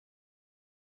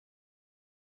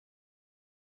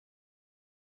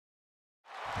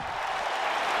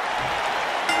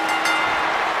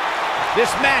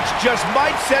This match just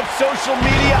might set social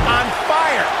media on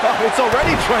fire. Oh, it's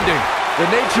already trending. The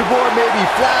Nature Boy may be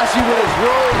flashy with his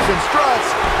robes and struts,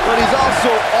 but he's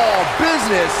also all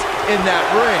business in that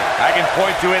ring. I can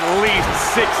point to at least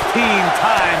 16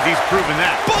 times he's proven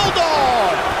that.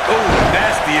 Bulldog! Oh,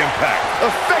 nasty impact.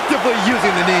 Effectively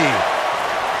using the knee.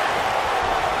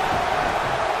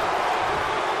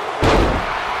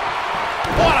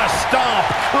 What a stomp.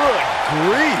 Good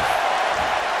grief.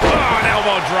 Oh, an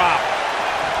elbow drop.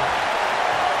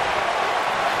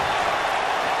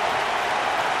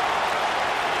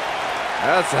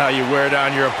 That's how you wear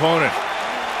down your opponent.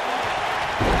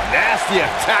 Nasty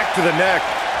attack to the neck.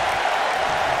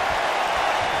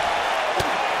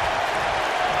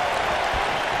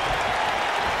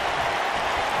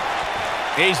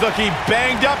 He's looking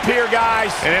banged up here,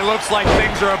 guys. And it looks like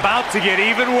things are about to get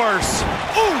even worse.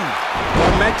 Ooh!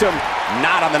 Momentum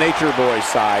not on the Nature Boy's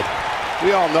side.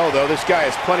 We all know, though, this guy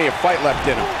has plenty of fight left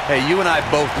in him. Hey, you and I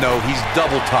both know he's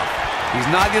double tough. He's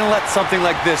not going to let something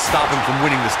like this stop him from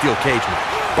winning the steel cage match.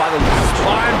 By the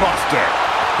spine buster.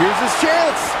 Here's his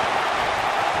chance.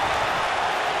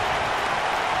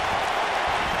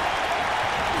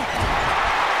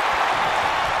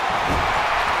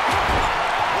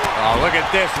 Oh, look at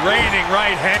this reigning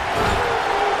right hand.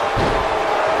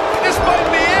 This might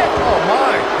be it. Oh,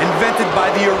 my. Invented by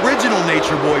the original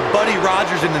Nature Boy, Buddy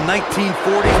Rogers, in the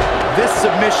 1940s, this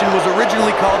submission was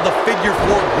originally called the Figure 4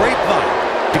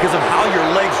 Grapevine because of how your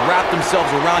legs wrap themselves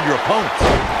around your opponents.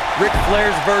 Ric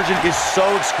Flair's version is so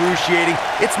excruciating,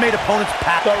 it's made opponents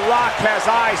pass. The Rock has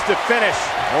eyes to finish.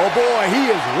 Oh, boy, he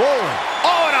is rolling.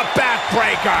 Oh, and a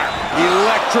backbreaker.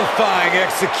 Electrifying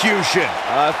execution.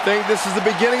 I think this is the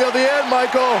beginning of the end,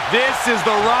 Michael. This is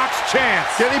The Rock's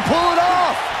chance. Can he pull it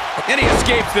off? And he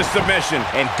escapes this submission.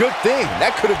 And good thing.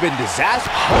 That could have been disastrous.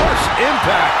 Harsh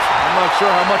impact. I'm not sure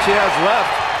how much he has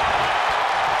left.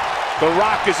 The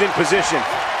Rock is in position.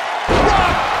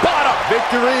 Rock bottom.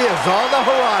 Victory is on the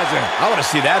horizon. I want to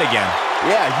see that again.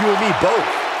 Yeah, you and me both.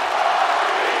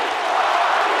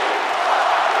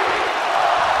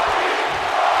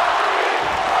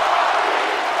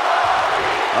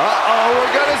 Uh-oh,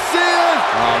 we're going to see it.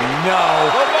 Oh, no.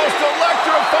 The most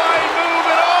electrifying move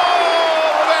in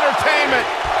all of entertainment.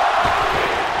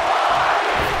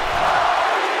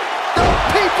 The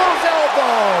People's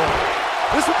Elbow.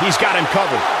 He's got him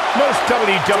covered. Most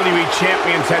WWE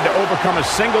champions had to overcome a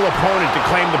single opponent to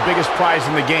claim the biggest prize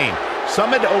in the game.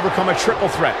 Some had to overcome a triple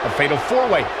threat, a fatal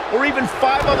four-way, or even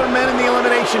 5 other men in the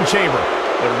Elimination Chamber.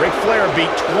 But Ric Flair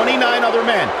beat 29 other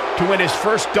men to win his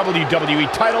first WWE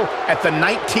title at the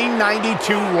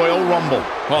 1992 Royal Rumble.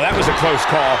 Well, that was a close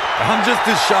call. I'm just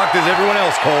as shocked as everyone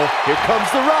else, Cole. Here comes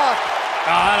The Rock.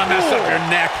 Oh, that'll mess up your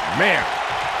neck. Man.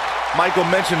 Michael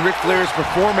mentioned Ric Flair's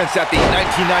performance at the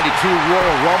 1992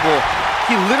 Royal Rumble.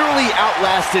 He literally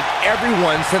outlasted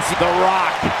everyone since The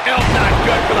Rock. It's not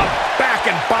good for the back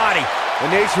and body. The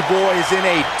Nature Boy is in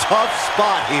a tough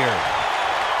spot here.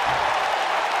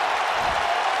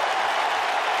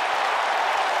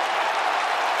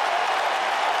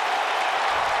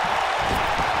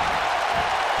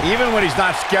 Even when he's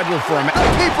not scheduled for a match.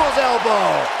 People's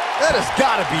Elbow. That has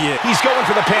got to be it. He's going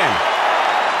for the pin.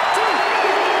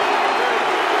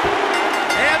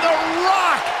 And The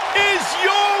Rock is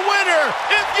your winner.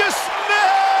 If you smell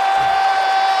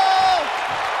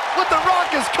what The Rock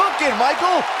is cooking,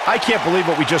 Michael. I can't believe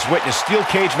what we just witnessed. Steel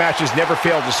cage matches never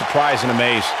fail to surprise and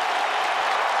amaze.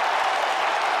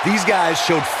 These guys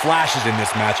showed flashes in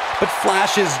this match, but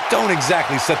flashes don't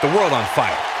exactly set the world on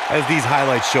fire, as these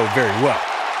highlights show very well.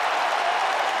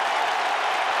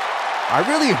 I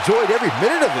really enjoyed every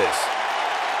minute of this.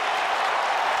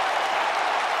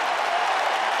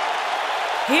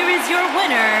 Here is your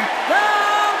winner, The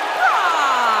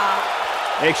Rock.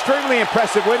 Extremely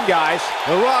impressive win, guys.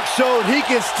 The Rock showed he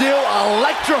can still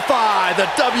electrify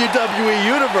the WWE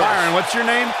Universe. Byron, what's your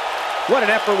name? What an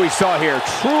effort we saw here.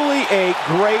 Truly a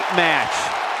great match.